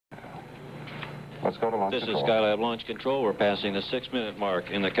Let's go to launch control. This is Skylab launch control. We're passing the 6-minute mark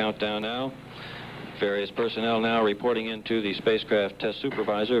in the countdown now. Various personnel now reporting into the spacecraft test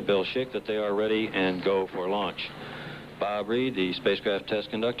supervisor, Bill Schick, that they are ready and go for launch. Bob Reed, the spacecraft test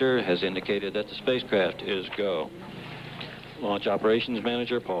conductor, has indicated that the spacecraft is go. Launch operations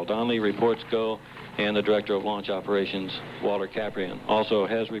manager, Paul Donnelly, reports go, and the director of launch operations, Walter Caprian, also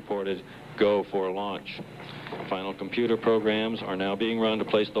has reported go for launch. Final computer programs are now being run to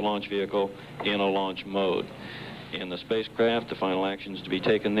place the launch vehicle in a launch mode. In the spacecraft, the final actions to be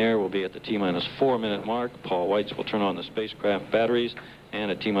taken there will be at the T-minus 4-minute mark. Paul Weitz will turn on the spacecraft batteries,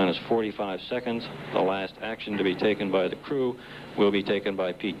 and at T-minus 45 seconds, the last action to be taken by the crew will be taken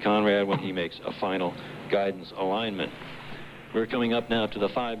by Pete Conrad when he makes a final guidance alignment. We're coming up now to the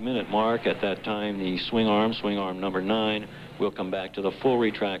 5-minute mark. At that time, the swing arm number 9, will come back to the full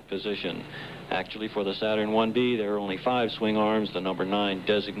retract position. Actually, for the Saturn 1B, there are only 5 swing arms. The number 9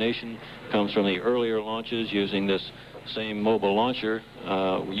 designation comes from the earlier launches using this same mobile launcher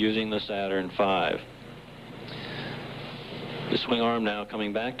using the Saturn V. The swing arm now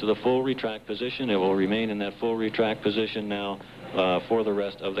coming back to the full retract position. It will remain in that full retract position now for the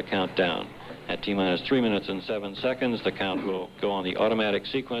rest of the countdown. At T-minus 3 minutes and 7 seconds, the count will go on the automatic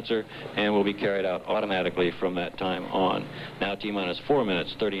sequencer and will be carried out automatically from that time on. Now T-minus 4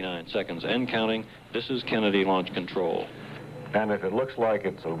 minutes, 39 seconds and counting. This is Kennedy Launch Control. And if it looks like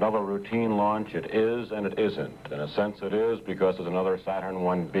it's another routine launch, it is and it isn't. In a sense it is, because it's another Saturn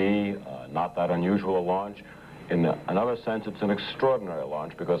 1B, not that unusual a launch. In another sense, it's an extraordinary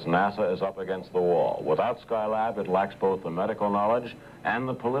launch because NASA is up against the wall. Without Skylab, it lacks both the medical knowledge and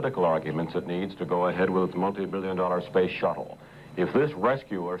the political arguments it needs to go ahead with its multi-billion-dollar space shuttle. If this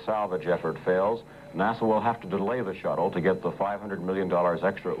rescue or salvage effort fails, NASA will have to delay the shuttle to get the $500 million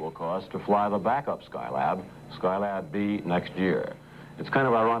extra it will cost to fly the backup Skylab, Skylab B, next year. It's kind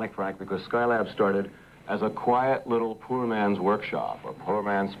of ironic, Frank, because Skylab started as a quiet little poor man's workshop, or poor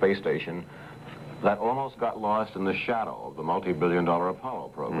man's space station, that almost got lost in the shadow of the multi-billion-dollar Apollo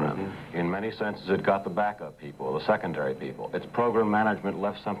program. Mm-hmm. In many senses, it got the backup people, the secondary people. Its program management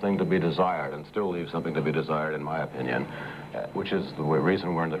left something to be desired, and still leaves something to be desired, in my opinion, which is the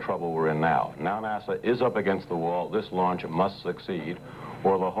reason we're in the trouble we're in now. Now NASA is up against the wall. This launch must succeed,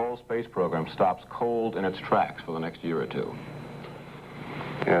 or the whole space program stops cold in its tracks for the next year or two.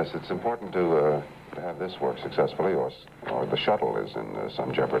 Yes, it's important to have this work successfully, or the shuttle is in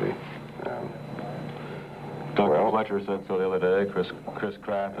some jeopardy. Dr. Fletcher said so the other day. Chris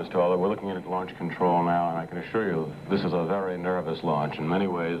Kraft has told her we're looking at launch control now, and I can assure you this is a very nervous launch. In many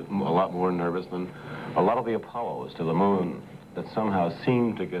ways, a lot more nervous than a lot of the Apollos to the moon that somehow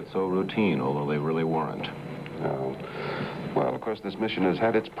seemed to get so routine, although they really weren't. Well, of course, this mission has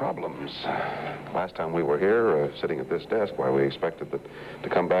had its problems. Last time we were here, sitting at this desk, why we expected to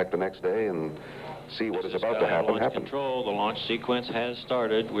come back the next day and see what is about to happen. Control, the launch sequence has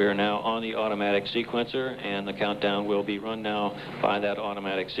started. We are now on the automatic sequencer, and the countdown will be run now by that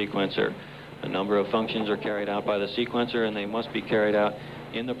automatic sequencer. A number of functions are carried out by the sequencer, and they must be carried out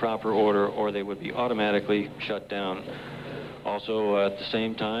in the proper order, or they would be automatically shut down. Also, at the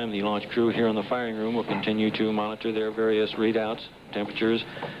same time, the launch crew here in the firing room will continue to monitor their various readouts, temperatures,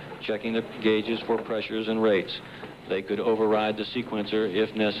 checking the gauges for pressures and rates. They could override the sequencer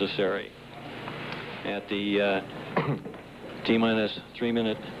if necessary. At the T-minus 3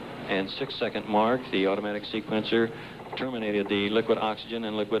 minute and 6 second mark, the automatic sequencer terminated the liquid oxygen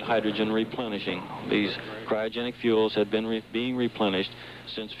and liquid hydrogen replenishing. These cryogenic fuels had been being replenished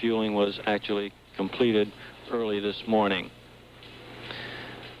since fueling was actually completed early this morning.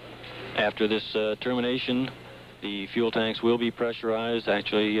 After this termination, the fuel tanks will be pressurized.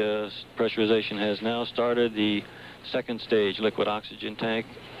 Actually, pressurization has now started. The second stage liquid oxygen tank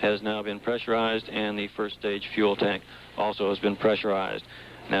has now been pressurized, and the first stage fuel tank also has been pressurized.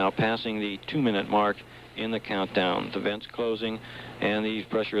 Now passing the 2-minute mark in the countdown, the vents closing, and these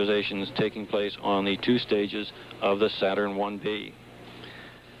pressurizations taking place on the 2 stages of the Saturn 1B.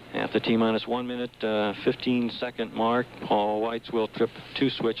 At the T-minus 1 minute, 15 second mark, Paul Weitz will trip 2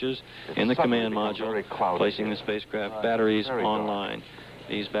 switches in the command module, placing the spacecraft batteries online.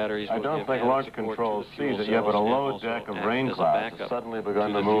 These batteries I don't think launch control sees it yet, but a low deck of rain clouds has suddenly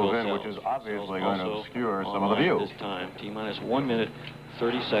begun to move in, which is obviously going to obscure some of the view. This time, T-minus 1 minute,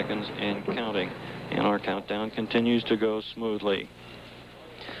 30 seconds and counting, and our countdown continues to go smoothly.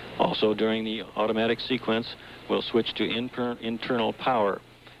 Also, during the automatic sequence, we'll switch to internal power.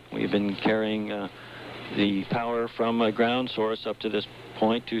 We've been carrying the power from a ground source up to this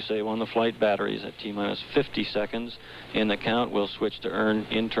point to save on the flight batteries. At T-minus 50 seconds in the count, we'll switch to earn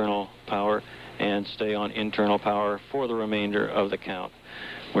internal power and stay on internal power for the remainder of the count.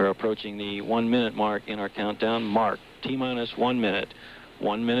 We're approaching the 1 minute mark in our countdown. Mark, T-minus 1 minute.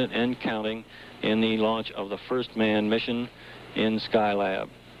 1 minute and counting in the launch of the first manned mission in Skylab.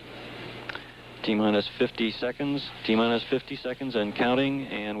 T-minus 50 seconds. T-minus 50 seconds and counting,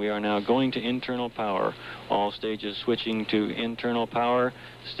 and we are now going to internal power. All stages switching to internal power.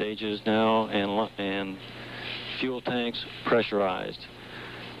 Stages now and fuel tanks pressurized.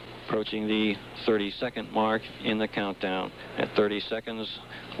 Approaching the 30-second mark in the countdown. At 30 seconds,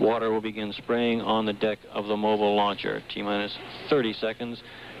 water will begin spraying on the deck of the mobile launcher. T-minus 30 seconds,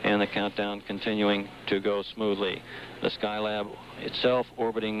 and the countdown continuing to go smoothly. The Skylab itself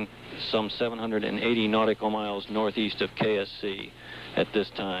orbiting some 780 nautical miles northeast of KSC at this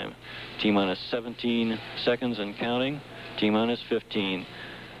time. T-minus 17 seconds and counting. T-minus 15.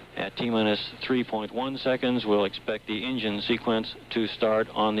 At T-minus 3.1 seconds, we'll expect the engine sequence to start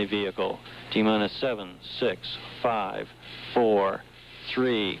on the vehicle. T-minus 7, 6, 5, 4,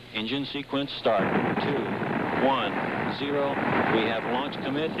 3. Engine sequence start. 2, 1, 0. We have launch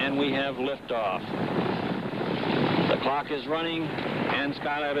commit and we have liftoff. The clock is running and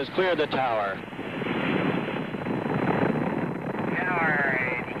Skylab has cleared the tower. Tower,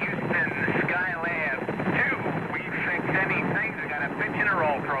 Houston, Skylab 2. We've fixed anything. We got a pitch and a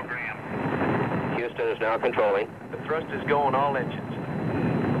roll program. Houston is now controlling. The thrust is going all engines.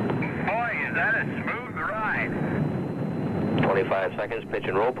 Boy, is that a smooth ride. 25 seconds, pitch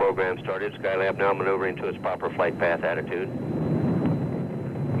and roll program started. Skylab now maneuvering to its proper flight path attitude.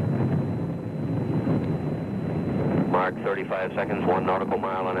 Mark 35 seconds, 1 nautical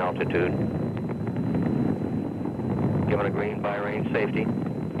mile on altitude. Given a green by range safety.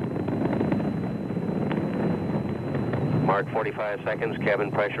 Mark 45 seconds,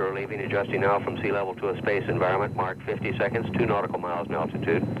 cabin pressure relieving, adjusting now from sea level to a space environment. Mark 50 seconds, 2 nautical miles in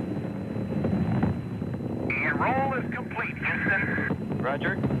altitude. And roll is complete, Houston.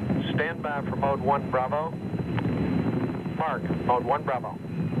 Roger. Stand by for mode 1 Bravo. Mark, mode 1 Bravo.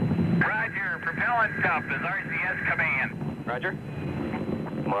 Roger, propellant up is RCS command. Roger.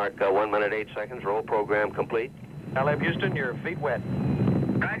 Mark 1 minute 8 seconds, roll program complete. Skylab Houston, your feet wet.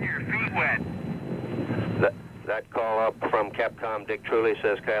 Roger, feet wet. That call up from Capcom Dick Truly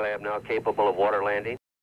says Skylab now capable of water landing.